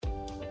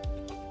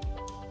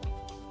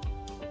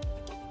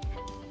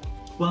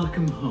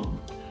Welcome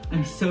home.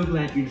 I'm so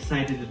glad you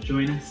decided to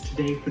join us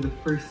today for the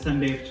first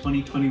Sunday of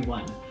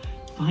 2021.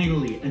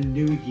 Finally, a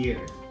new year.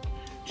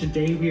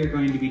 Today we are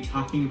going to be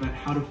talking about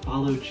how to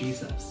follow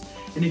Jesus.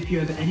 And if you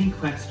have any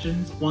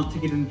questions, want to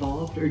get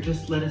involved, or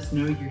just let us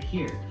know you're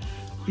here,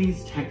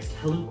 please text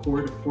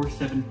HelloCore to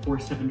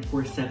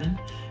 474747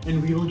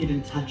 and we will get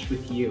in touch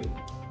with you.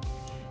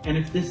 And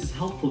if this is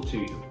helpful to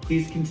you,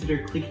 please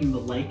consider clicking the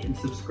like and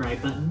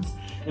subscribe buttons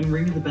and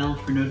ring the bell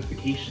for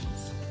notifications.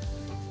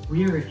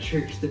 We are a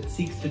church that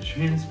seeks to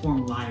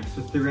transform lives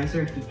with the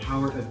resurrected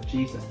power of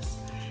Jesus.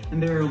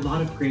 And there are a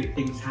lot of great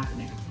things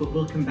happening, but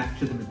we'll come back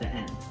to them at the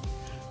end.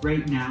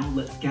 Right now,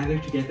 let's gather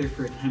together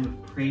for a time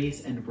of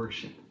praise and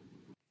worship.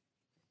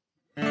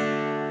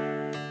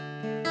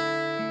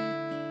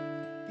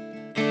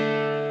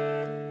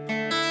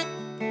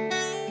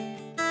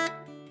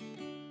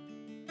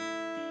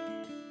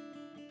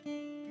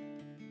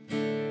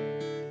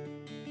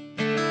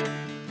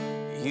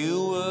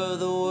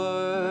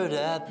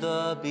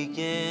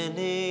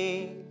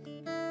 Beginning,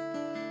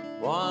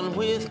 one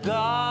with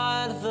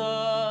God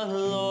the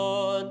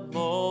Lord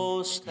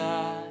Most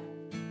High.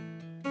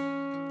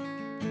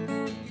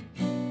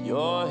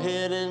 Your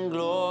hidden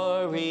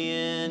glory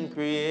in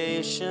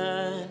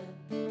creation,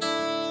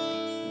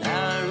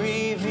 now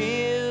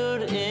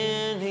revealed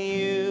in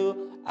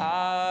you,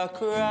 our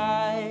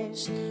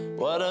Christ.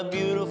 What a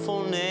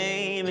beautiful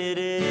name it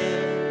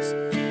is.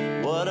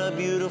 What a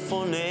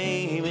beautiful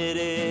name it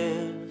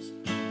is.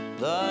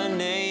 The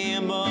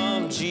name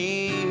of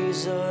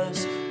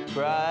Jesus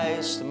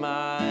Christ,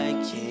 my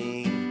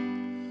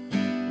King.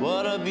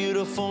 What a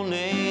beautiful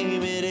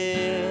name it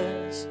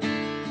is.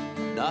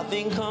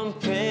 Nothing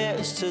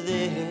compares to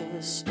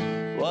this.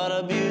 What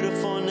a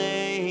beautiful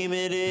name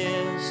it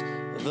is.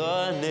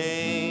 The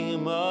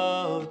name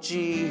of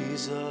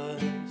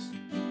Jesus.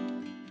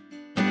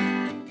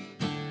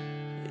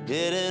 You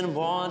didn't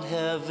want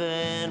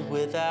heaven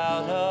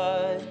without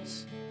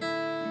us.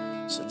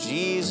 So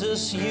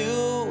Jesus,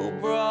 you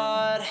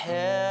brought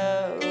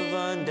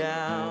heaven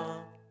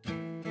down.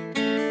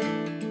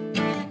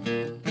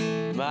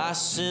 My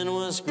sin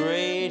was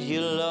great,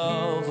 your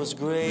love was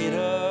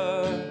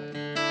greater.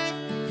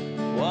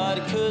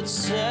 What could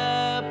separate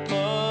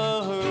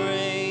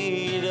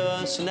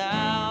us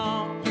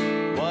now?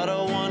 What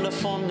a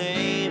wonderful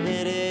name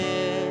it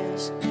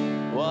is.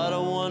 What a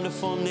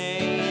wonderful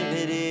name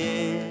it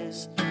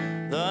is.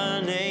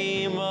 The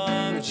name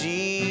of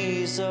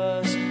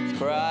Jesus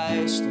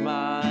Christ,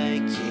 my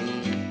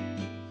King.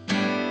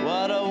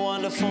 What a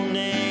wonderful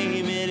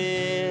name it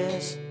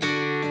is.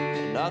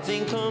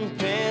 Nothing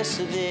compares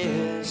to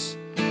this.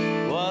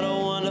 What a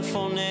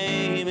wonderful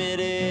name it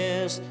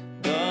is.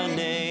 The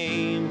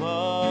name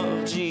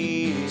of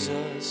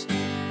Jesus.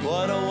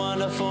 What a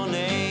wonderful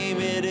name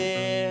it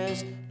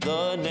is.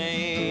 The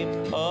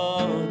name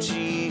of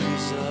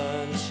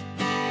Jesus.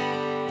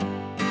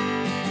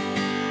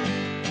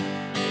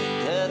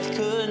 Death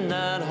could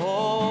not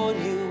hold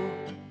you.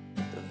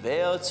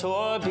 Veil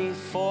tore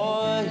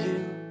before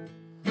you.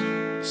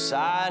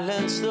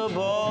 Silence the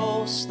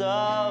boast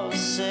of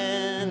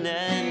sin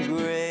and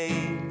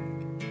grave.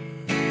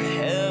 The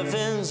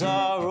heavens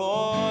are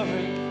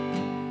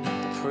roaring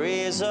the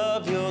praise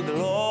of your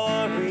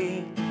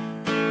glory.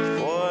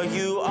 For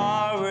you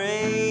are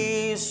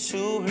raised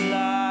to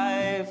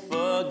life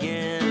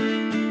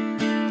again.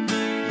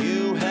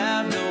 You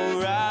have no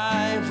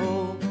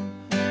rival.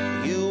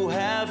 You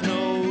have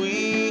no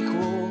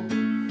equal.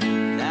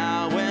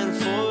 Now and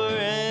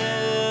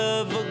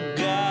forever,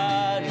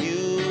 God,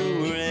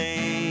 you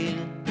reign.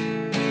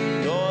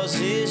 Yours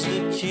is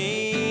the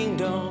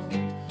kingdom.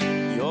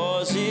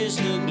 Yours is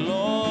the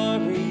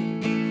glory.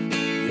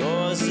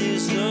 Yours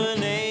is the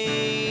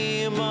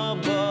name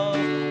above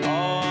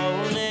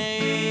all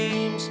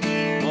names.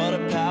 What a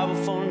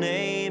powerful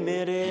name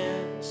it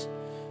is.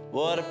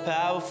 What a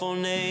powerful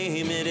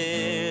name it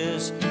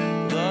is.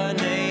 The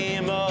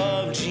name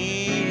of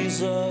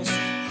Jesus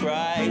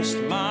Christ,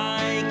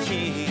 my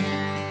King.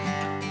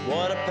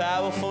 What a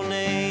powerful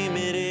name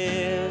it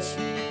is.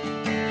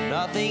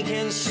 Nothing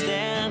can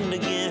stand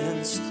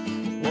against.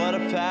 What a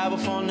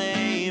powerful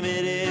name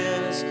it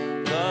is.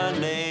 The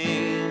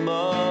name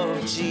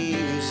of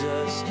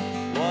Jesus.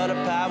 What a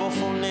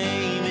powerful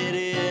name it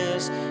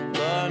is.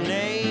 The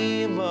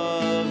name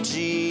of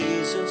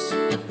Jesus.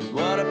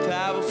 What a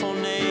powerful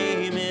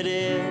name it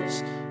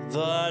is.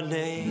 The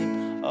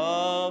name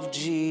of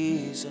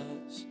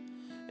Jesus.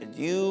 And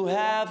you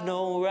have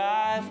no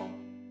rival.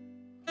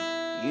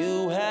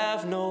 You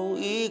have no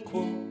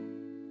equal.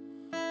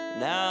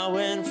 Now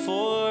and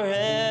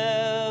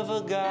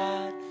forever,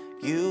 God,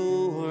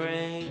 you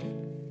reign.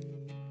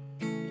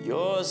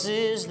 Yours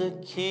is the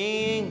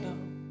kingdom.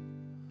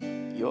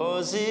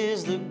 Yours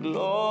is the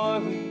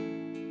glory.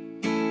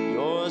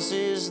 Yours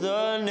is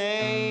the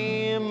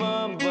name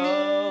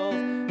above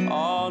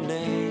all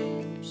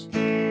names.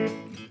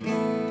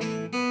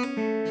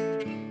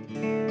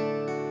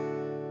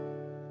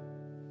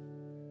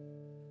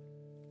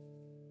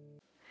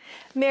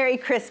 Merry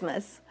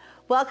Christmas.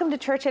 Welcome to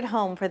Church at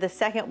Home for the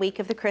second week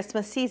of the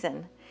Christmas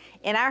season.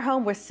 In our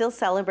home, we're still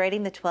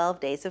celebrating the 12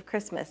 days of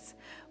Christmas.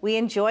 We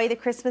enjoy the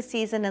Christmas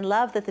season and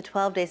love that the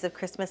 12 days of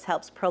Christmas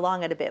helps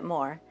prolong it a bit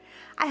more.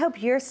 I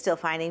hope you're still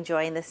finding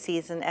joy in this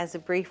season as a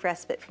brief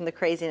respite from the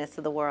craziness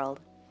of the world.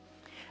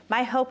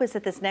 My hope is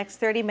that this next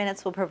 30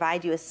 minutes will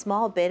provide you a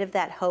small bit of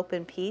that hope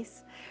and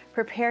peace.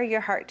 Prepare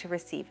your heart to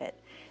receive it.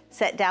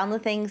 Set down the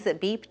things that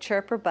beep,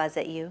 chirp, or buzz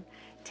at you.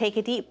 Take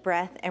a deep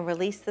breath and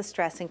release the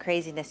stress and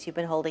craziness you've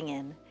been holding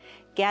in.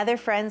 Gather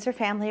friends or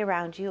family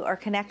around you or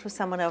connect with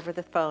someone over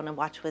the phone and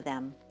watch with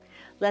them.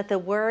 Let the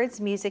words,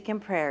 music,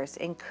 and prayers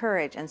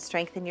encourage and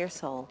strengthen your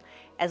soul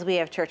as we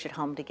have church at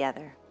home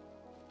together.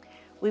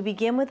 We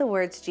begin with the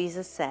words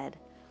Jesus said,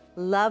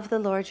 "Love the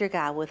Lord your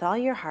God with all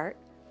your heart,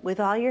 with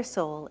all your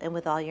soul, and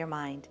with all your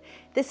mind."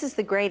 This is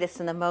the greatest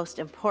and the most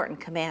important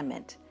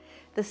commandment.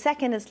 The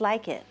second is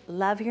like it,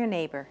 love your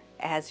neighbor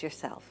as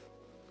yourself.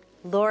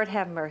 Lord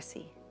have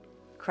mercy.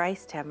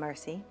 Christ have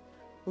mercy.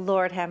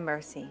 Lord have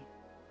mercy.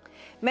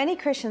 Many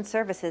Christian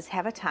services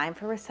have a time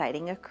for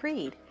reciting a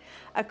creed.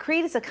 A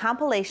creed is a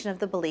compilation of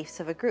the beliefs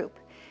of a group.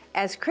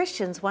 As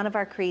Christians, one of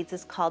our creeds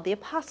is called the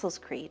Apostles'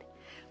 Creed.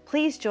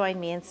 Please join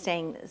me in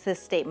saying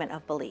this statement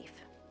of belief.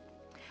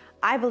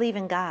 I believe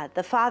in God,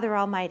 the Father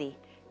Almighty,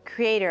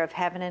 creator of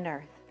heaven and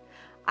earth.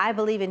 I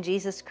believe in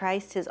Jesus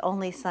Christ, his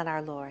only Son,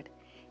 our Lord.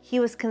 He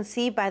was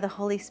conceived by the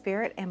Holy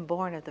Spirit and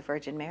born of the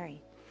Virgin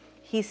Mary.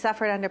 He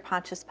suffered under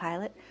Pontius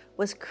Pilate,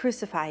 was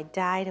crucified,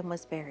 died, and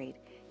was buried.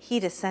 He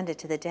descended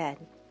to the dead.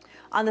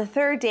 On the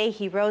third day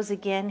he rose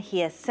again,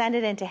 he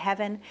ascended into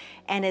heaven,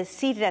 and is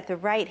seated at the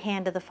right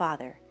hand of the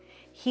Father.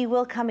 He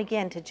will come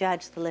again to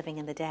judge the living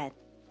and the dead.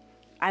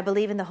 I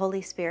believe in the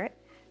Holy Spirit,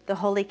 the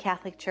Holy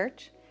Catholic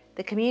Church,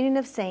 the communion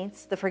of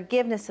saints, the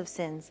forgiveness of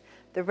sins,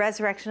 the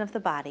resurrection of the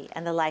body,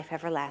 and the life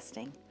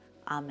everlasting.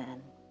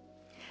 Amen.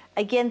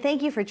 Again,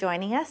 thank you for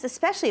joining us,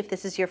 especially if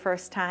this is your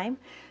first time.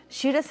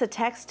 Shoot us a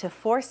text to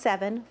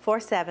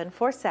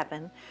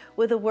 474747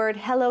 with the word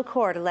Hello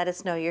Core to let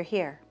us know you're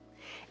here.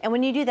 And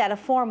when you do that, a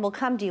form will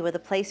come to you with a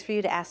place for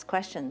you to ask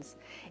questions.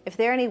 If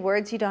there are any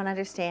words you don't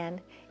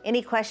understand,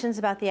 any questions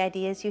about the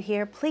ideas you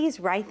hear, please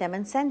write them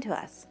and send to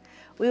us.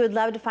 We would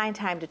love to find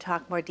time to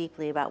talk more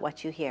deeply about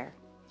what you hear.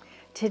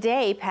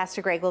 Today,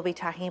 Pastor Greg will be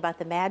talking about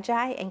the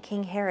Magi and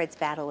King Herod's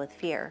battle with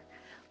fear.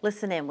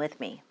 Listen in with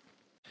me.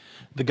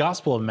 The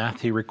Gospel of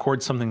Matthew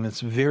records something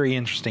that's very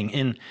interesting.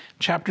 In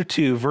chapter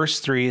 2, verse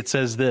 3, it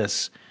says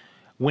this,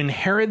 "When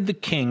Herod the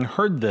king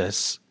heard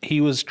this,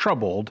 he was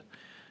troubled,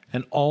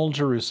 and all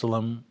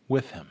Jerusalem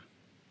with him."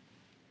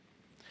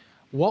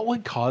 What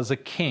would cause a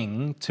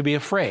king to be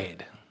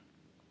afraid?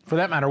 For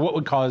that matter, what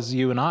would cause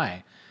you and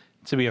I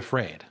to be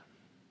afraid?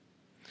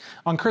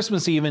 On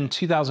Christmas Eve in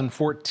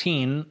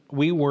 2014,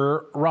 we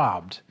were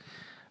robbed.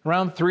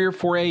 Around 3 or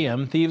 4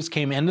 a.m., thieves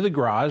came into the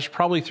garage,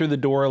 probably through the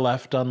door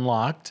left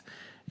unlocked,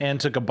 and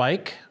took a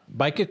bike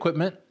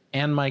equipment,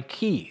 and my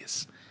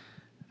keys.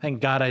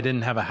 Thank God I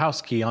didn't have a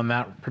house key on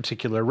that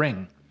particular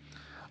ring.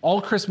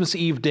 All Christmas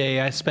Eve day,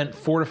 I spent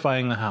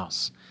fortifying the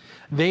house.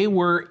 They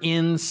were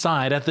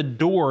inside, at the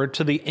door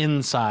to the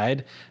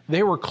inside.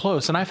 They were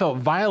close, and I felt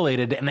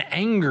violated and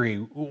angry.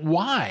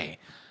 Why?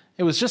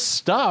 It was just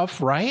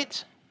stuff,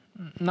 right?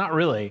 Not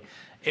really.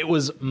 It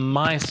was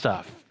my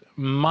stuff.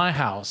 My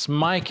house,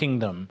 my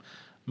kingdom,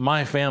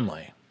 my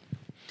family.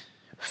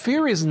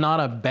 Fear is not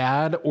a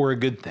bad or a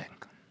good thing,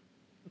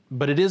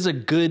 but it is a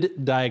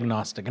good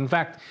diagnostic. In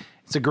fact,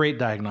 it's a great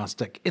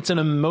diagnostic. It's an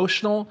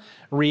emotional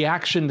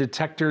reaction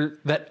detector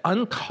that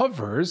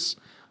uncovers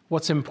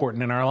what's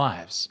important in our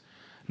lives.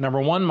 Number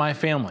one, my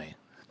family.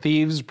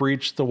 Thieves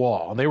breached the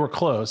wall. They were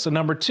close. And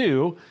number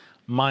two,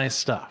 my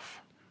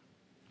stuff.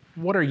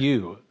 What are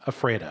you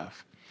afraid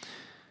of?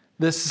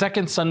 This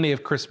second Sunday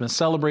of Christmas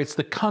celebrates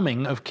the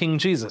coming of King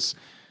Jesus,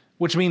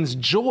 which means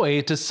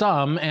joy to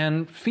some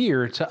and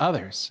fear to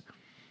others.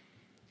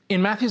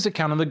 In Matthew's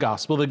account of the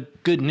gospel, the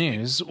good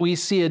news, we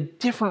see a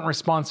different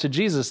response to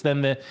Jesus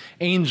than the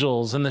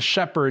angels and the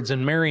shepherds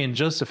and Mary and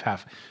Joseph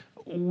have.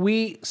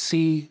 We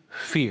see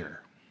fear.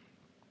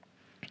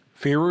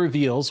 Fear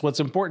reveals what's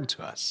important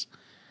to us.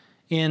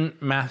 In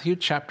Matthew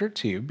chapter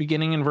 2,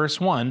 beginning in verse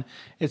 1,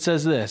 it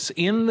says this,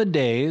 "In the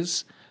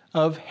days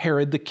of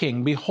Herod the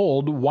king,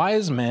 behold,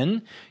 wise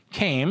men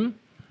came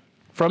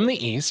from the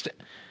east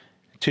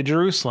to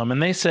Jerusalem, and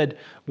they said,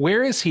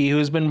 'Where is he who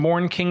has been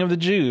born King of the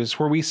Jews?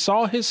 For we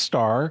saw his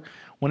star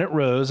when it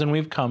rose, and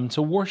we've come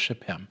to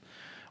worship him.'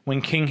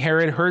 When King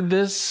Herod heard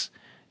this,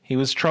 he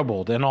was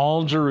troubled, and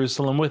all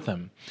Jerusalem with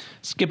him."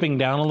 Skipping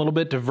down a little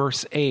bit to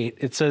verse 8,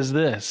 it says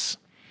this,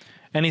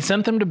 "And he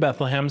sent them to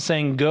Bethlehem,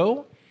 saying,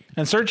 'Go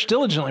and search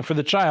diligently for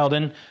the child,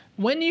 and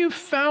when you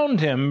found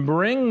him,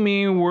 bring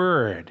me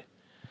word,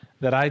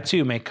 that I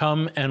too may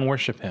come and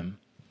worship him.'"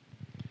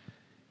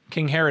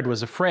 King Herod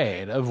was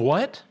afraid of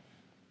what?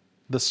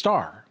 The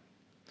star.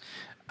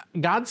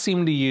 God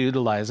seemed to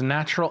utilize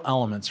natural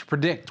elements to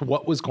predict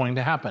what was going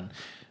to happen.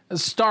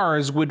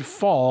 Stars would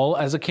fall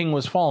as a king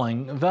was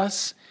falling.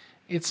 Thus,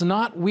 it's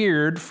not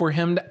weird for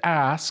him to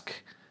ask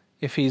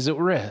if he's at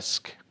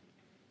risk.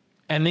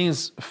 And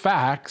these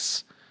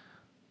facts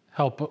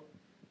help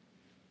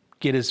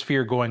get his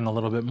fear going a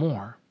little bit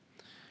more.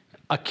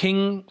 A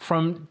king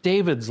from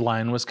David's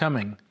line was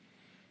coming.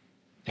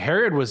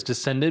 Herod was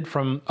descended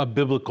from a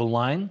biblical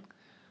line,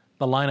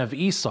 the line of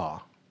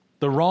Esau,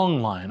 the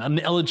wrong line, an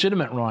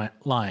illegitimate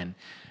line.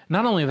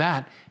 Not only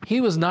that,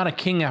 he was not a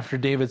king after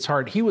David's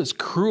heart. He was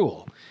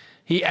cruel.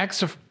 He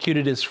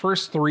executed his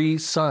first 3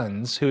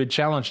 sons who had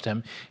challenged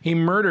him. He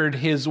murdered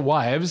his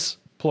wives,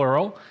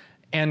 plural,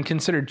 and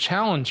considered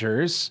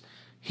challengers.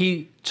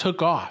 He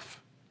took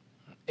off.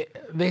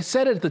 They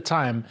said at the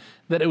time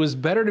that it was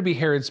better to be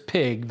Herod's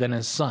pig than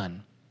his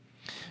son.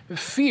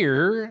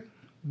 Fear,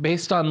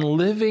 based on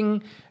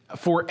living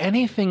for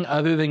anything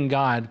other than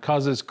God,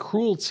 causes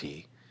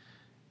cruelty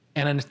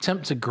and an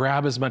attempt to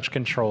grab as much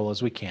control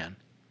as we can.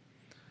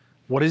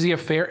 What is he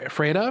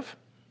afraid of?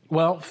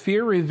 Well,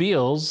 fear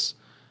reveals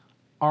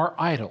our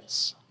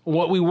idols,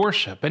 what we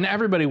worship, and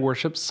everybody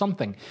worships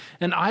something.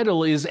 An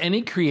idol is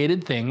any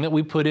created thing that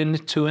we put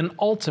into an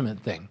ultimate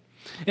thing.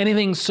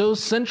 Anything so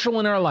central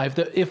in our life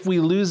that if we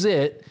lose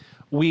it,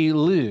 we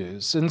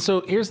lose. And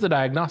so here's the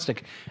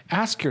diagnostic.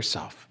 Ask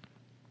yourself,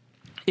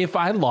 if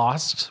I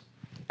lost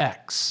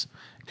X,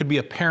 it could be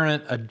a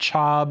parent, a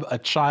job, a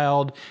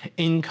child,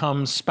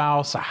 income,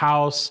 spouse, a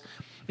house.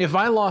 If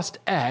I lost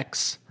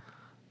X,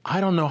 I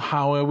don't know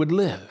how I would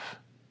live.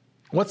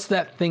 What's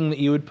that thing that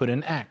you would put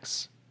in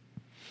X?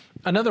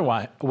 Another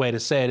way to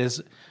say it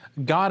is,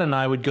 God and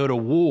I would go to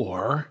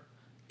war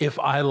if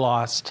I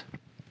lost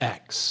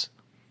X.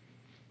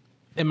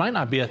 It might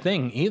not be a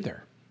thing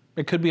either.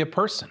 It could be a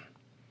person.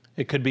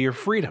 It could be your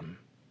freedom.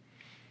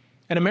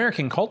 An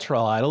American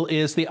cultural idol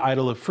is the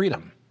idol of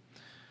freedom.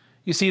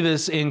 You see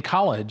this in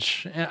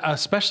college,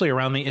 especially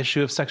around the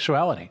issue of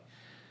sexuality.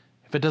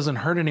 If it doesn't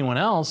hurt anyone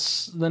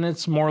else, then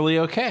it's morally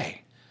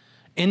okay.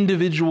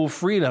 Individual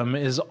freedom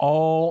is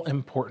all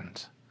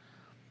important.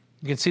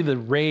 You can see the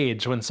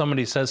rage when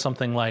somebody says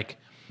something like,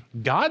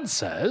 God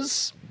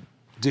says,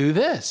 do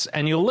this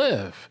and you'll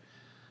live.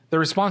 The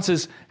response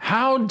is,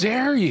 how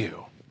dare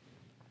you?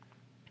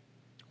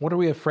 What are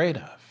we afraid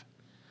of?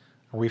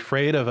 Are we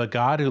afraid of a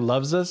God who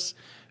loves us,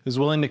 who's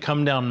willing to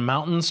come down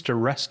mountains to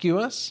rescue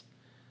us?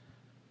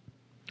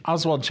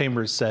 Oswald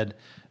Chambers said,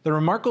 the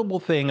remarkable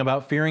thing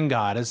about fearing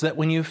God is that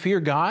when you fear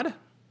God,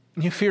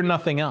 you fear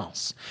nothing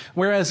else.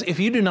 Whereas if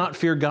you do not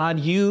fear God,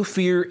 you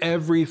fear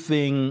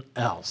everything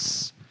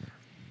else.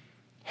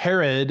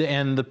 Herod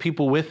and the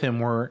people with him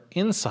were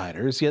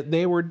insiders, yet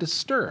they were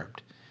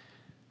disturbed.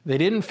 They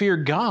didn't fear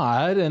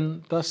God,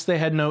 and thus they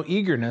had no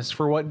eagerness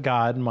for what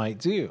God might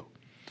do.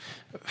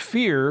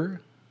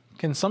 Fear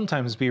can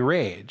sometimes be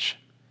rage.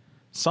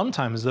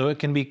 Sometimes, though, it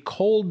can be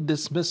cold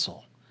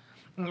dismissal.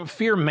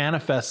 Fear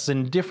manifests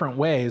in different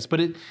ways, but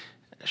it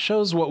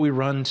shows what we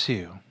run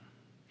to.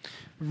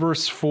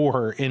 Verse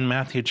 4 in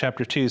Matthew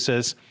chapter 2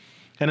 says,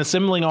 and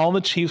assembling all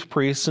the chief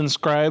priests and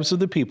scribes of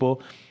the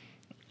people,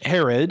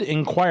 Herod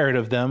inquired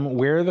of them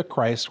where the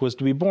Christ was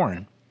to be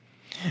born.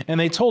 And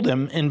they told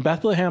him, in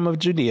Bethlehem of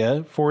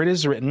Judea, for it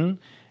is written,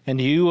 and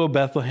you, O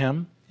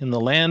Bethlehem, in the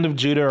land of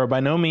Judah, are by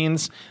no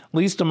means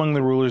least among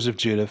the rulers of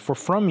Judah, for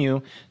from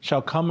you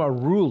shall come a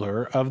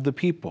ruler of the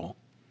people,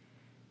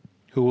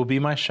 who will be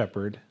my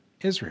shepherd,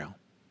 Israel.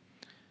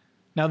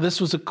 Now,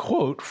 this was a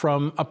quote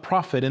from a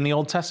prophet in the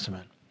Old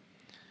Testament.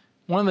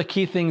 One of the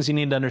key things you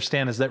need to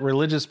understand is that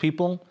religious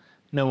people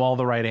know all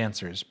the right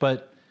answers,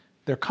 but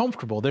they're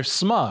comfortable, they're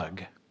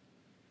smug.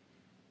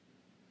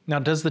 Now,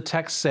 does the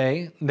text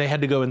say they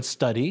had to go and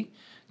study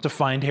to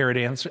find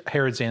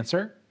Herod's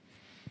answer?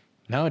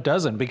 No, it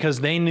doesn't, because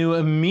they knew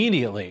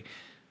immediately,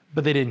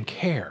 but they didn't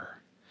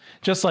care.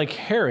 Just like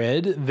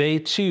Herod, they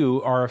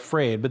too are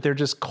afraid, but they're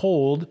just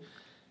cold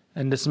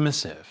and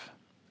dismissive.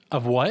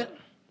 Of what?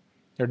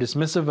 They're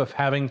dismissive of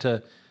having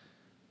to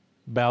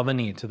bow the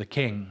knee to the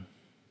king.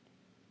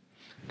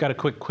 Got a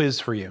quick quiz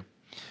for you.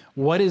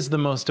 What is the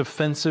most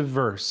offensive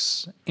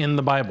verse in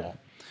the Bible?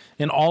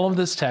 In all of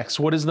this text,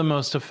 what is the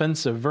most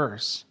offensive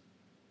verse?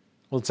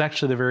 Well, it's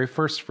actually the very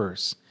first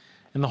verse.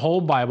 In the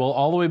whole Bible,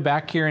 all the way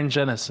back here in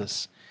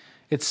Genesis,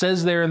 it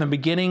says there in the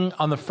beginning,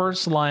 on the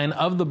first line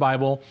of the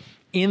Bible,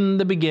 in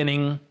the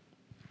beginning,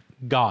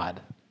 God.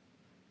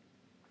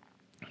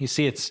 You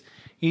see, it's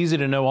easy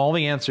to know all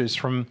the answers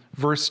from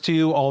verse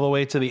 2 all the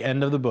way to the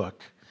end of the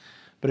book.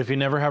 But if you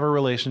never have a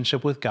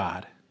relationship with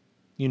God,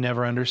 you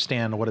never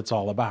understand what it's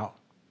all about.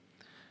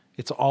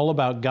 It's all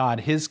about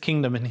God, His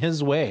kingdom, and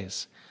His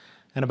ways,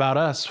 and about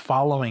us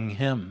following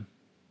Him.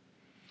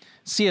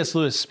 C.S.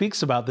 Lewis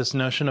speaks about this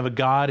notion of a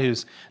God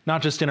who's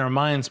not just in our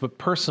minds, but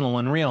personal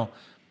and real,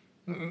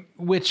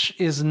 which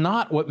is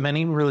not what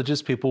many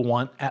religious people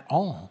want at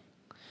all.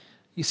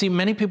 You see,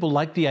 many people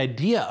like the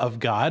idea of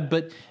God,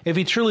 but if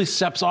He truly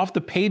steps off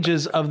the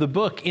pages of the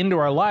book into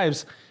our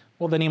lives,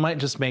 well, then He might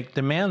just make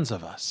demands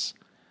of us.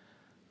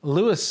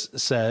 Lewis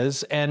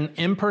says, an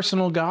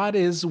impersonal God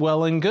is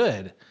well and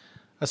good.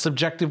 A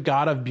subjective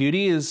God of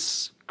beauty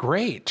is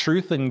great.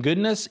 Truth and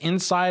goodness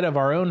inside of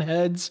our own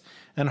heads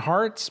and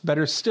hearts,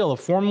 better still, a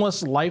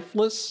formless,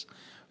 lifeless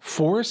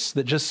force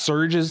that just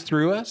surges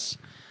through us,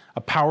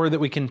 a power that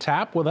we can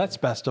tap, well, that's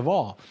best of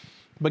all.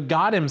 But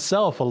God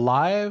himself,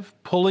 alive,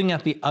 pulling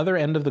at the other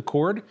end of the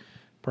cord,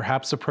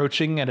 perhaps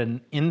approaching at an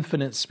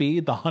infinite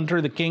speed, the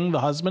hunter, the king, the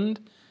husband,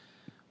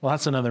 well,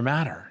 that's another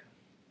matter.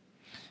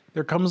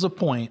 There comes a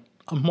point,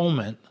 a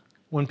moment,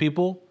 when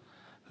people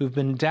who've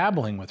been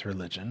dabbling with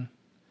religion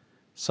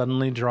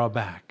suddenly draw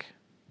back.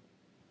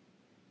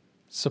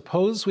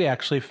 Suppose we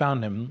actually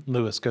found him,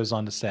 Lewis goes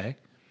on to say.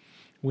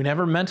 We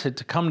never meant it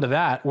to come to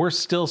that. We're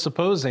still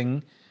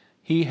supposing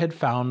he had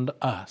found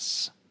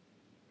us.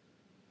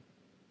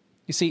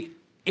 You see,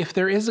 if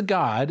there is a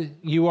God,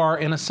 you are,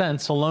 in a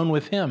sense, alone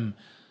with him.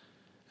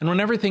 And when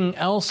everything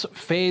else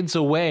fades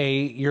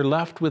away, you're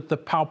left with the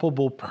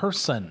palpable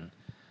person,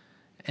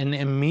 an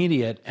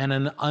immediate and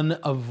an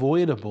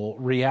unavoidable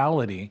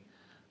reality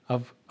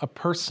of a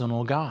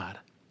personal God,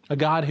 a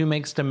God who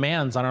makes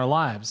demands on our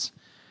lives.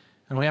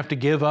 And we have to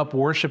give up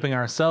worshiping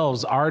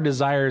ourselves, our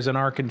desires, and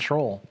our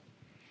control.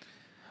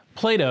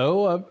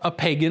 Plato, a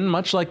pagan,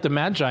 much like the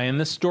Magi in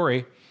this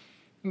story,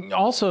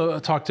 also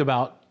talked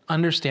about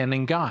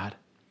understanding God.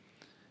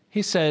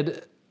 He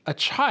said, a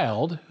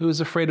child who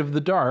is afraid of the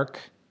dark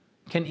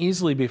can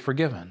easily be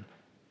forgiven.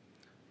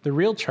 The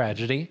real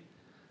tragedy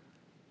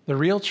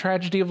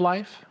of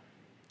life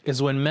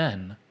is when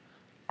men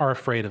are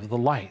afraid of the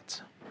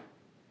light.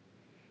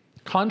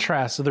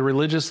 Contrast the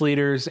religious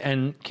leaders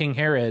and King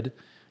Herod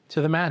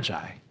to the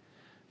Magi.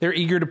 They're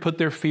eager to put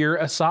their fear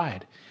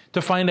aside,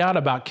 to find out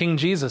about King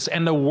Jesus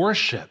and to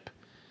worship.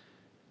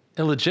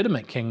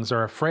 Illegitimate kings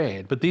are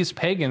afraid, but these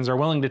pagans are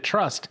willing to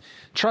trust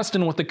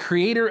in what the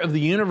creator of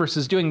the universe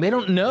is doing. They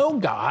don't know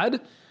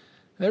God.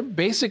 They're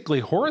basically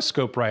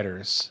horoscope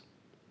writers.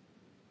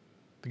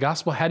 The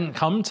gospel hadn't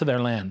come to their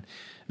land.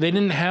 They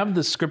didn't have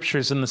the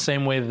scriptures in the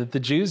same way that the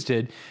Jews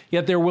did,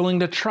 yet they're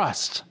willing to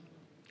trust.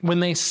 When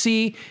they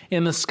see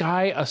in the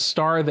sky a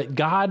star, that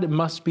God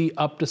must be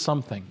up to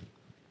something.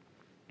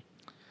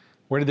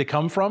 Where did they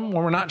come from?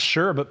 Well, we're not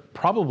sure, but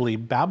probably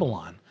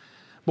Babylon.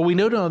 But we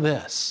know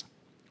this.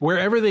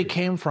 Wherever they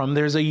came from,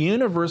 there's a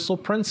universal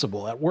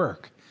principle at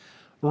work.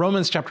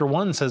 Romans chapter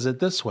 1 says it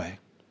this way.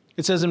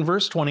 It says in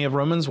verse 20 of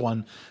Romans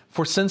 1,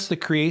 "For since the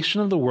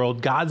creation of the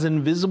world, God's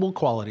invisible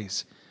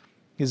qualities,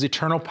 his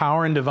eternal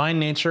power and divine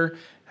nature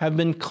have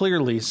been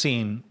clearly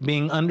seen,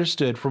 being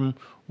understood from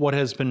what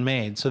has been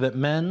made, so that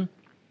men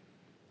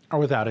are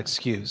without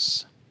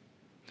excuse."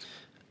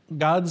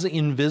 God's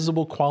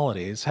invisible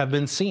qualities have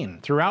been seen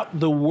throughout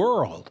the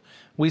world.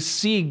 We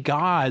see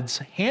God's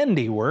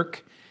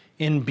handiwork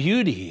in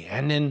beauty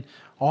and in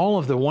all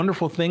of the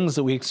wonderful things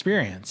that we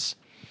experience.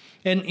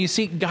 And you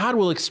see, God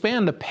will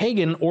expand a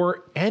pagan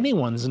or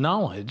anyone's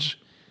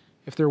knowledge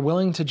if they're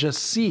willing to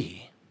just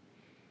see.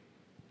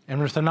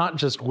 And if they're not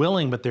just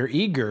willing, but they're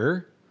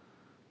eager,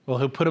 well,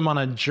 he'll put them on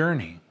a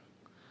journey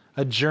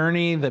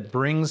that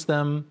brings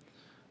them,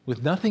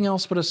 with nothing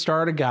else but a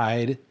star to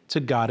guide, to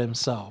God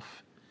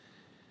himself.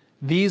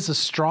 These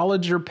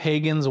astrologer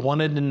pagans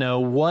wanted to know,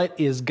 what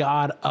is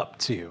God up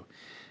to?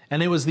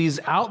 And it was these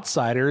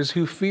outsiders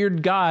who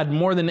feared God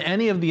more than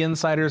any of the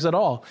insiders at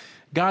all.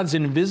 God's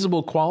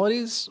invisible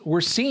qualities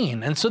were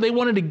seen, and so they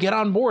wanted to get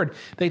on board.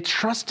 They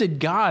trusted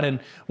God, and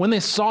when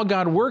they saw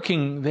God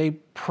working, they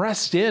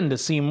pressed in to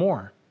see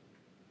more.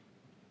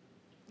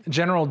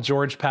 General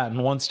George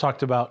Patton once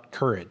talked about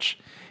courage.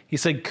 He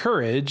said,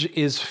 "Courage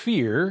is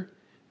fear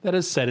that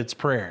has said its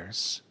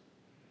prayers."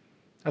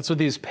 That's what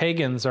these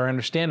pagans are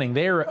understanding.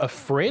 They are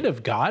afraid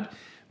of God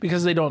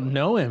because they don't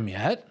know him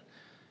yet,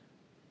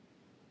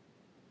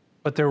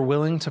 but they're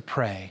willing to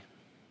pray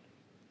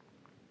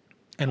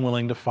and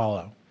willing to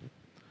follow.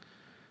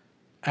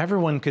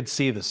 Everyone could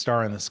see the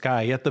star in the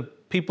sky, yet the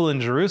people in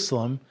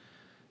Jerusalem,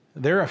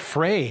 they're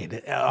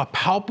afraid, a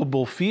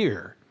palpable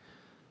fear.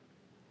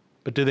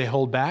 But do they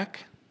hold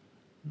back?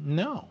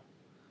 No.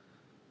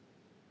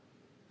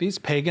 These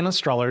pagan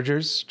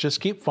astrologers just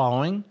keep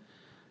following,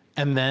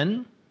 and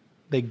then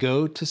they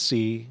go to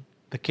see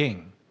the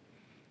king.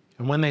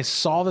 And when they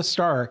saw the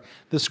star,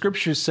 the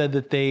scriptures said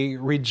that they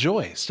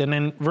rejoiced. And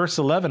in verse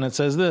 11, it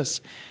says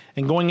this,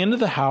 "And going into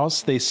the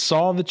house, they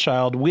saw the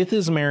child with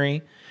his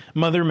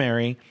mother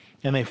Mary,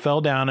 and they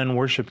fell down and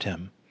worshiped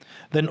him.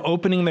 Then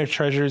opening their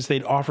treasures,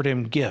 they'd offered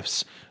him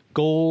gifts,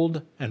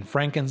 gold and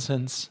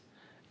frankincense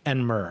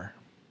and myrrh."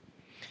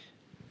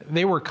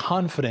 They were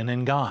confident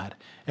in God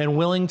and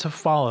willing to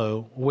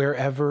follow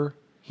wherever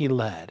he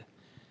led.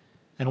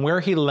 And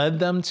where he led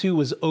them to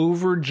was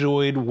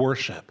overjoyed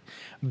worship,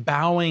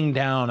 bowing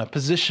down, a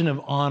position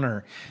of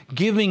honor,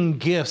 giving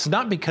gifts,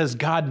 not because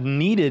God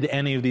needed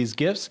any of these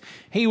gifts.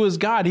 He was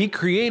God. He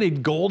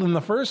created gold in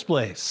the first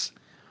place.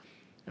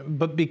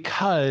 But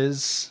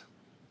because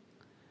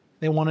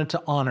they wanted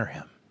to honor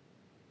him,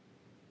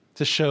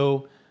 to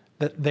show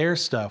that their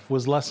stuff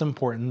was less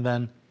important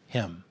than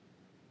him.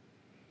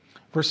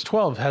 Verse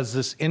 12 has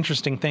this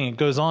interesting thing. It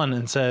goes on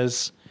and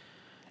says,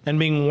 "And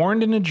being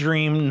warned in a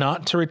dream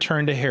not to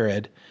return to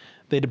Herod,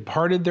 they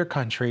departed their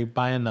country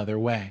by another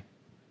way."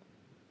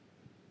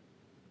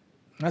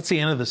 That's the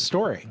end of the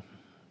story.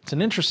 It's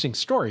an interesting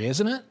story,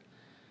 isn't it?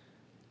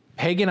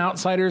 Pagan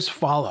outsiders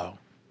follow.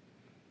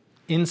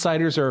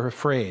 Insiders are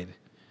afraid.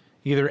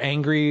 either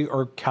angry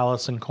or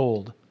callous and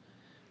cold.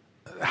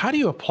 How do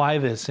you apply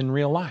this in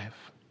real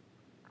life?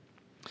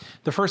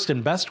 The first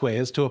and best way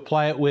is to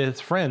apply it with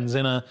friends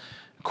in a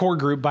core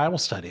group Bible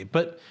study.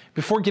 But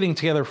before getting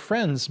together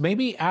friends,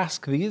 maybe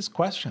ask these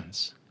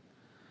questions.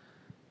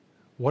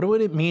 What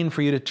would it mean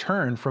for you to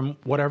turn from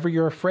whatever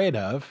you're afraid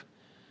of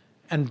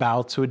and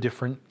bow to a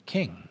different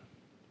king?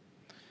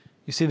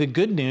 You see, the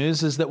good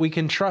news is that we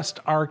can trust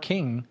our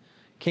King,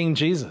 King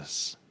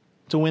Jesus,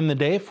 to win the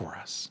day for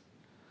us.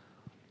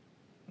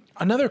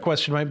 Another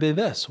question might be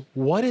this: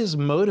 what is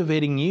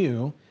motivating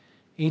you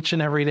each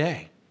and every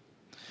day?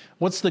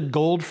 What's the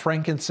gold,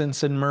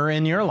 frankincense, and myrrh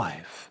in your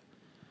life?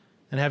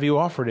 And have you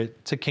offered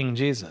it to King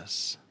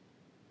Jesus?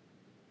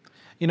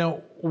 You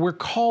know, we're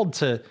called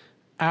to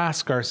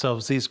ask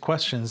ourselves these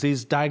questions,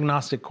 these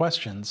diagnostic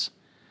questions.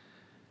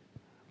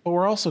 But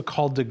we're also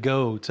called to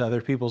go to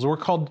other people's. We're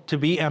called to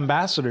be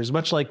ambassadors,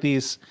 much like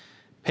these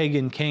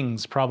pagan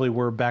kings probably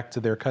were back to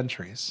their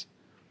countries.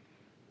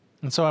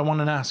 And so I want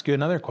to ask you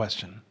another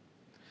question.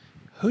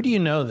 Who do you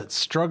know that's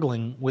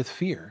struggling with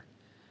fear?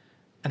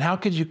 And how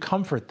could you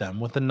comfort them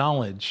with the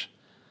knowledge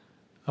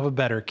of a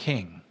better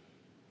king?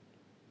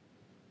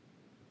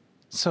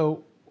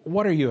 So,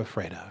 what are you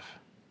afraid of?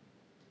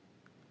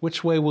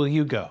 Which way will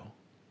you go?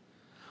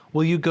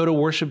 Will you go to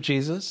worship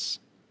Jesus?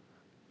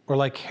 Or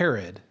like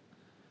Herod,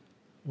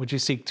 would you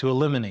seek to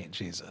eliminate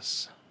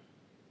Jesus?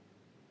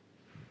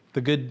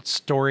 The good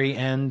story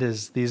end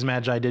is these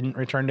magi didn't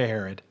return to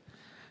Herod.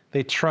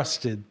 They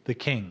trusted the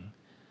king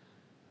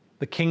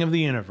of the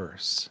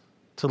universe,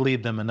 to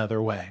lead them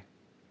another way.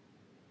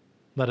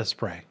 Let us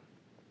pray.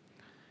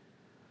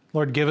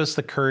 Lord, give us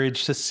the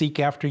courage to seek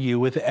after you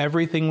with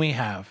everything we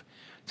have,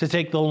 to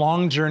take the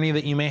long journey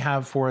that you may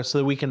have for us so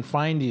that we can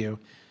find you.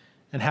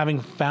 And having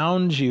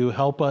found you,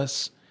 help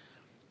us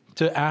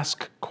to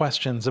ask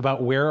questions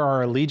about where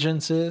our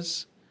allegiance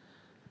is,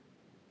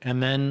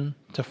 and then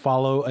to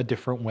follow a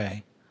different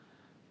way.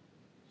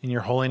 In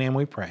your holy name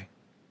we pray.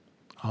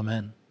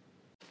 Amen.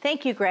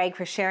 Thank you, Greg,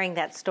 for sharing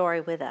that story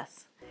with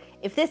us.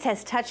 If this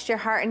has touched your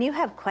heart and you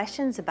have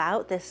questions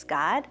about this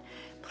God,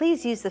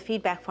 please use the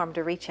feedback form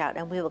to reach out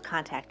and we will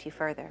contact you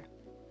further.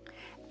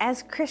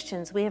 As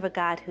Christians, we have a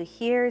God who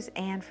hears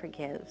and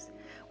forgives.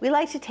 We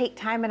like to take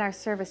time in our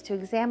service to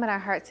examine our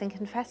hearts and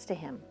confess to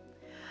Him.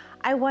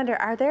 I wonder,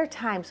 are there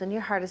times when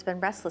your heart has been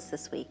restless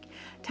this week?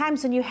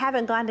 Times when you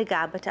haven't gone to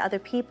God, but to other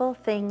people,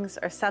 things,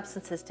 or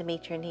substances to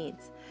meet your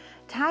needs?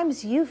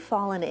 Times you've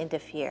fallen into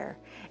fear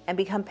and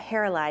become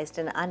paralyzed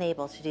and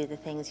unable to do the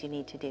things you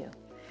need to do.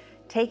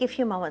 Take a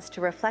few moments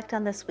to reflect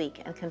on this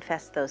week and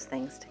confess those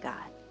things to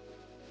God.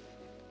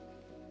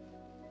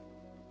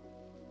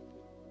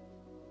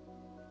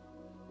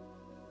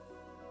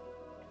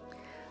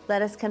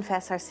 Let us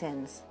confess our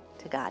sins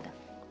to God.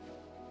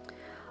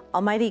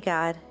 Almighty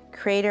God,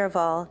 Creator of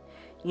all,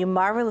 you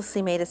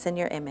marvelously made us in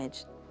your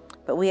image,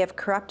 but we have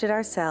corrupted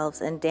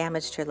ourselves and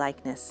damaged your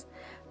likeness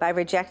by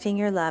rejecting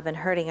your love and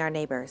hurting our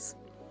neighbors.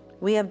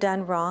 We have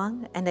done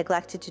wrong and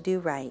neglected to do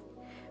right.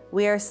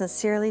 We are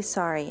sincerely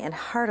sorry and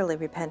heartily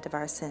repent of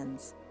our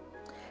sins.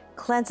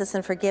 Cleanse us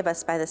and forgive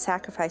us by the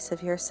sacrifice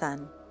of your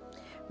Son.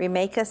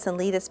 Remake us and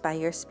lead us by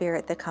your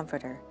Spirit, the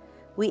Comforter.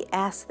 We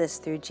ask this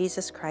through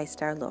Jesus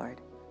Christ our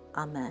Lord.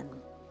 Amen.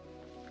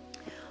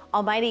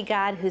 Almighty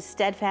God, whose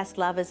steadfast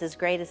love is as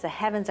great as the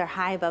heavens are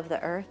high above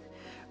the earth,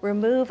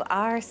 remove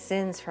our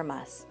sins from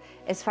us.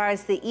 As far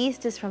as the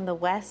east is from the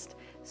west,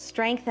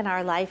 strengthen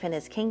our life in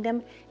His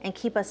kingdom and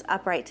keep us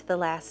upright to the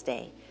last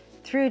day.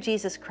 Through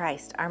Jesus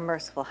Christ, our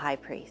merciful high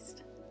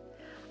priest.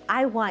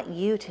 I want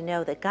you to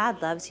know that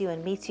God loves you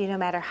and meets you no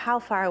matter how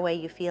far away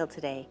you feel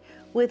today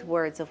with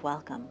words of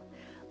welcome.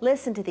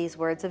 Listen to these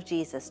words of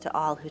Jesus to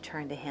all who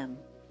turn to Him.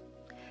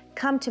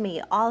 Come to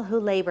me, all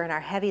who labor and are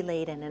heavy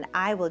laden, and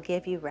I will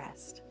give you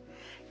rest.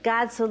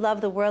 God so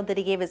loved the world that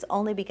He gave His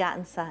only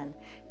begotten Son,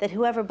 that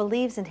whoever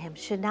believes in Him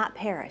should not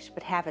perish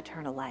but have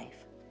eternal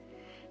life.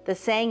 The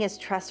saying is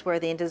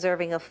trustworthy and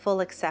deserving of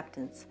full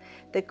acceptance,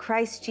 that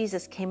Christ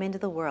Jesus came into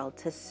the world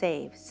to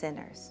save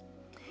sinners.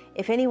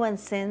 If anyone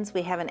sins,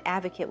 we have an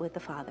advocate with the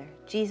Father,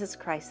 Jesus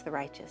Christ the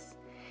righteous.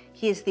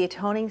 He is the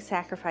atoning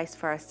sacrifice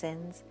for our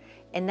sins,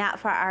 and not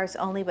for ours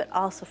only, but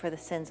also for the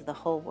sins of the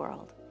whole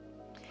world.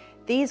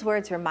 These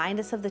words remind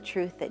us of the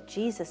truth that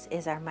Jesus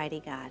is our mighty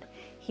God.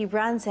 He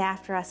runs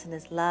after us in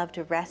His love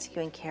to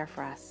rescue and care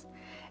for us.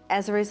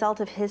 As a result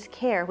of His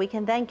care, we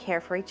can then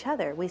care for each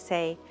other. We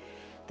say,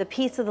 "The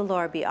peace of the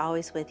Lord be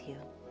always with you,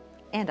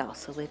 and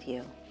also with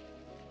you."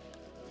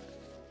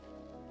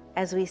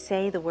 As we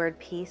say the word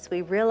peace,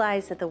 we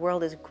realize that the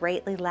world is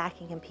greatly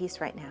lacking in peace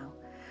right now.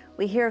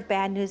 We hear of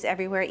bad news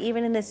everywhere,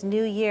 even in this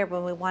new year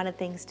when we wanted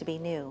things to be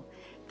new.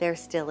 There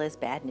still is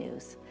bad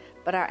news.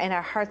 But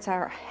our hearts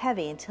are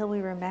heavy until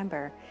we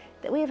remember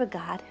that we have a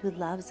God who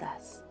loves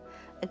us,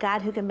 a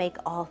God who can make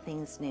all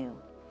things new.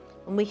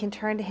 When we can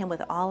turn to Him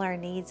with all our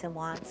needs and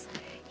wants,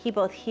 He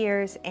both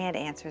hears and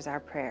answers our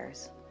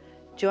prayers.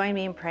 Join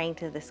me in praying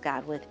to this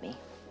God with me.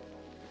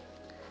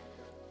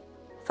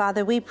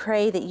 Father, we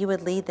pray that you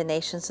would lead the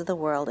nations of the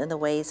world in the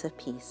ways of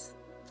peace.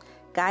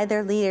 Guide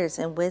their leaders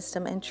in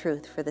wisdom and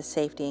truth for the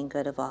safety and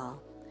good of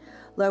all.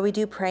 Lord, we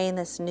do pray in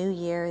this new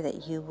year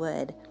that you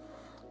would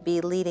be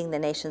leading the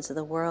nations of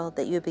the world,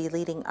 that you would be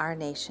leading our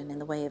nation in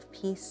the way of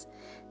peace,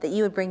 that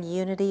you would bring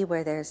unity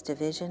where there's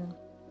division,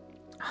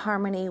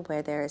 harmony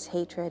where there is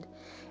hatred,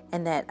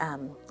 and that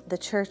the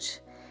church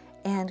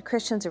and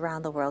Christians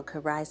around the world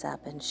could rise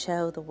up and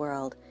show the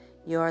world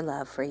your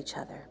love for each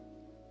other.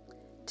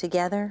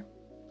 Together,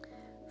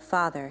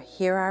 Father,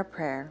 hear our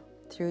prayer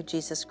through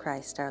Jesus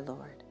Christ our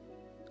Lord.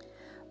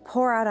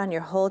 Pour out on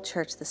your whole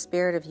church the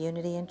spirit of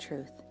unity and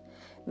truth.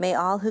 May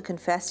all who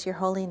confess your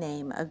holy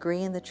name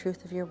agree in the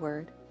truth of your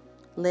word,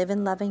 live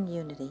in loving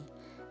unity,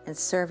 and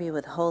serve you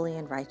with holy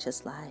and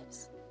righteous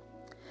lives.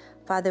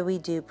 Father, we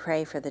do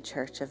pray for the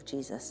church of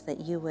Jesus, that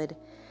you would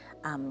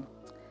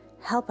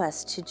help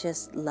us to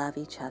just love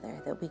each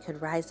other, that we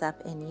could rise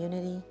up in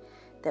unity,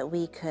 that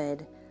we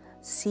could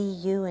see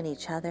you in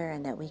each other,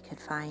 and that we could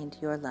find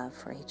your love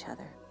for each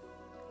other.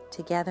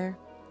 Together,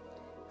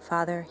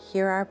 Father,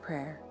 hear our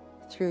prayer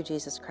through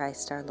Jesus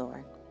Christ our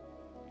Lord.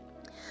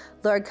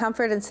 Lord,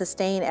 comfort and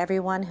sustain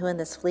everyone who in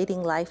this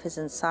fleeting life is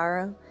in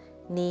sorrow,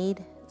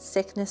 need,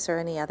 sickness, or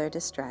any other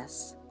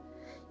distress.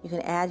 You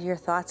can add your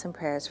thoughts and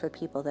prayers for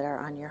people that are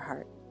on your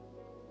heart.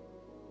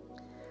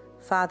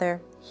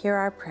 Father, hear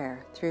our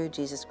prayer through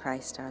Jesus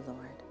Christ our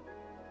Lord.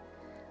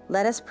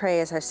 Let us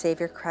pray as our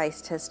Savior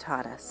Christ has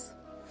taught us.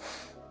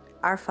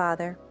 Our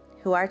Father,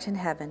 who art in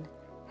heaven,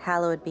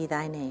 hallowed be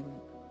thy name.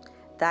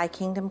 Thy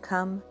kingdom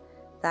come,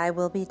 thy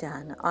will be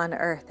done, on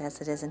earth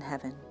as it is in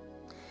heaven.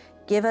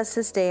 Give us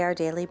this day our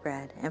daily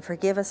bread, and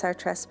forgive us our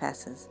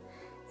trespasses,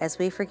 as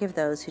we forgive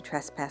those who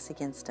trespass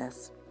against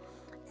us.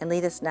 And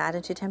lead us not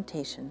into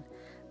temptation,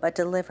 but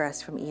deliver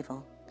us from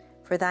evil.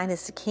 For thine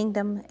is the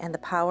kingdom, and the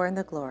power, and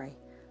the glory,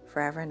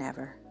 forever and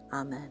ever.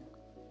 Amen.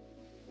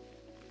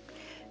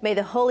 May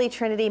the Holy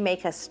Trinity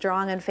make us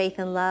strong in faith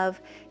and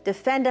love,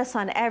 defend us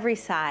on every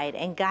side,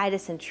 and guide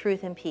us in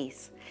truth and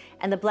peace.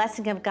 And the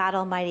blessing of God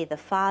Almighty, the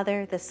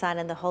Father, the Son,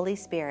 and the Holy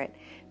Spirit,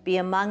 be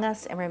among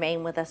us and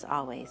remain with us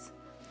always.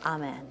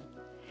 Amen.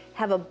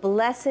 Have a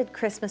blessed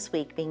Christmas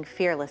week, being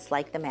fearless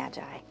like the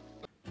Magi.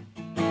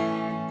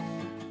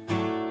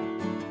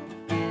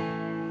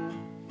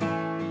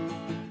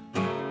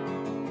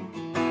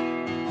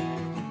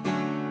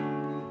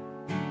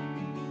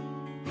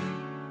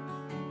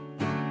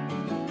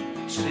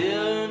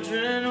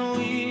 Children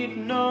weep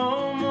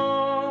no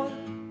more.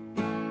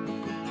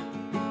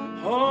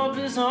 Hope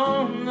is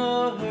on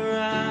the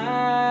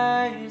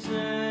horizon.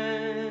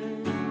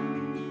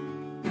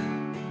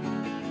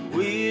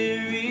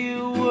 Weary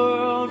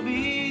world,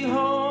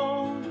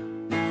 behold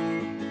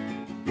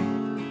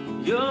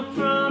your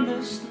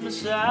promised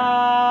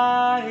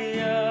Messiah.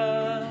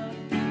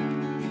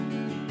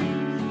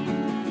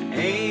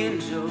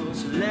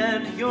 Angels,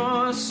 let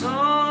your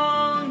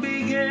song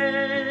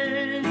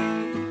begin.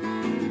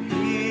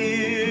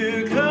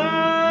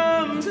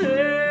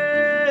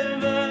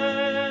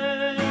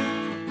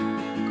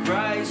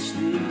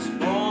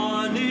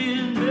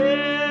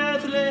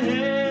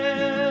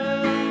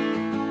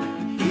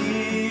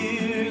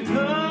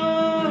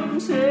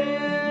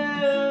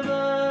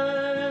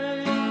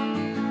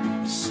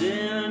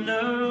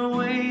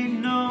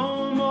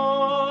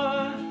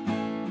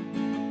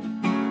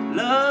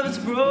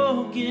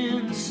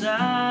 Broken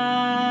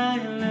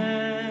silence.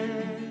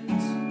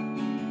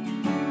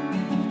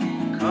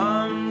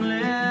 Come,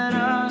 let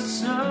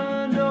us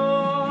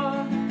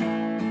adore.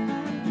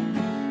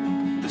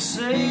 The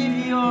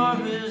Savior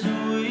is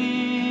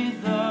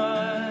with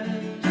us.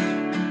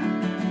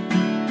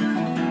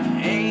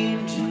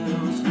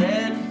 Angels,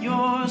 let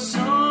your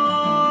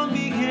song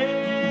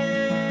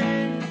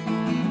begin.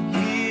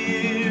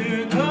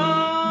 Here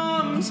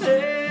comes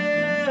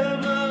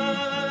heaven.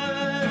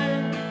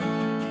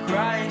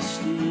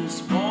 Christ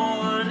is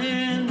born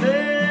in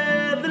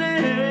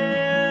Bethlehem.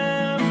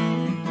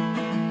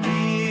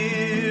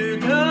 Here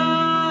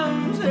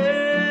comes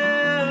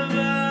heaven.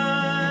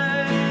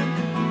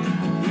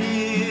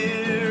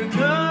 Here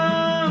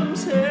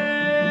comes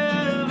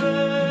heaven.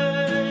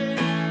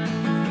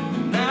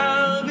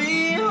 Now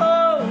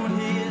behold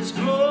his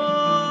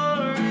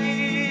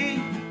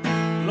glory,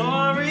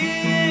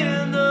 glory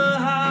in the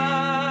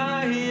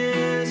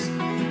highest.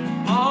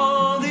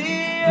 All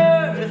the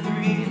earth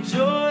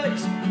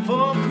rejoice,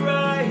 for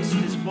Christ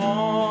is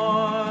born.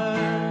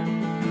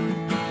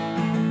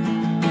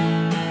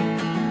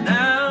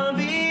 Now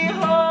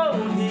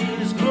behold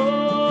his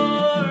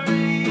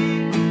glory,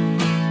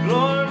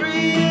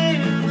 glory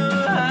in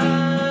the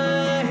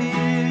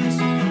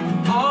highest.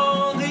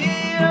 All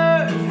the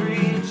earth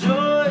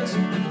rejoice,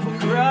 for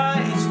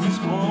Christ is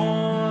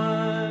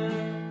born.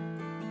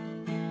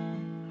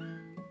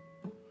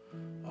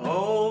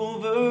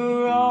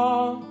 Over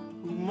all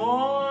who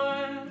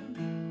mourn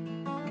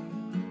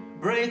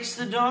breaks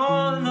the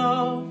dawn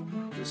of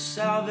the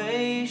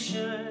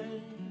salvation.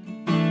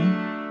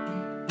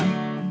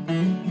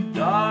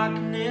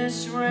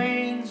 Darkness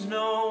reigns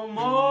no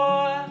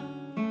more,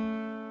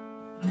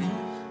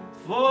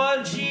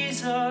 for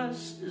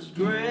Jesus is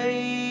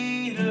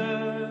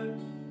greater.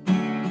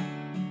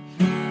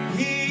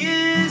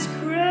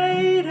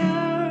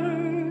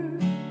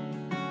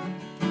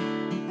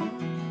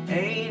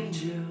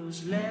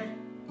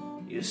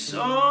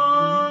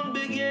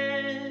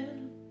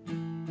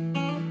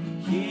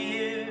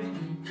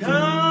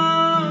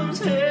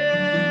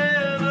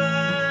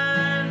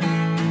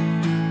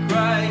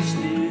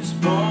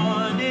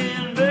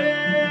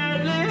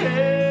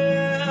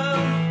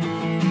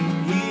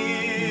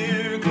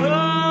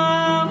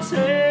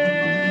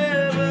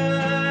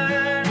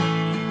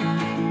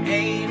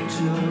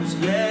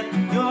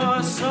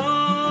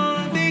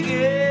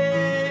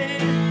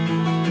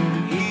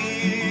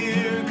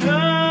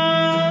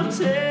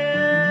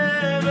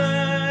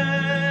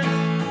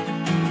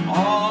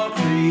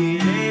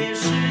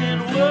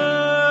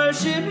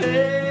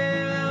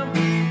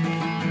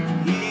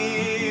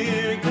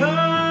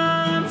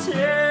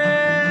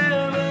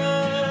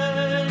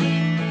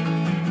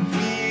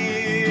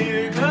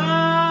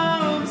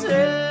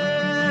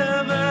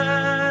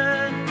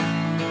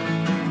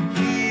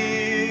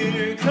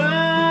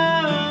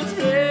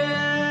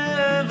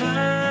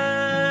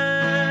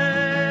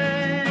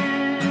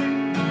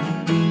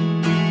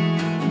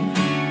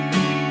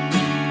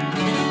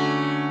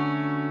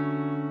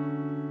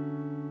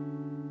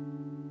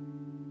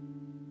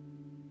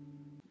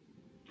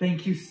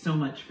 Thank you so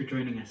much for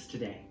joining us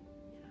today.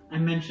 I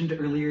mentioned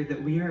earlier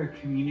that we are a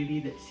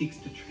community that seeks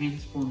to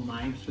transform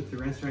lives with the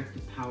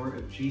resurrected power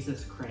of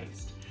Jesus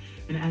Christ.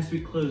 And as we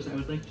close, I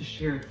would like to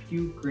share a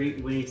few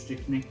great ways to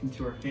connect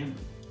into our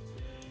family.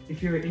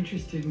 If you're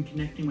interested in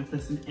connecting with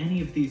us in any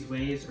of these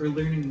ways or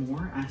learning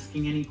more,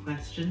 asking any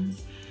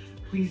questions,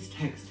 please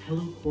text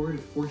HelloCore to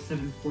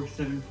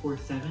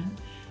 474747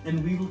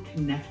 and we will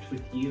connect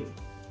with you.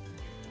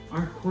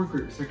 Our core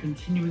groups are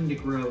continuing to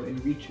grow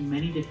and reach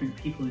many different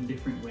people in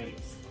different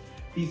ways.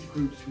 These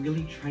groups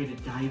really try to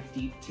dive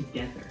deep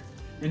together,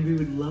 and we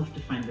would love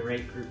to find the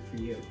right group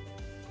for you.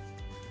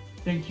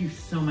 Thank you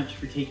so much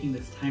for taking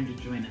this time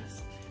to join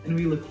us, and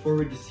we look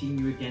forward to seeing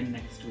you again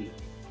next week.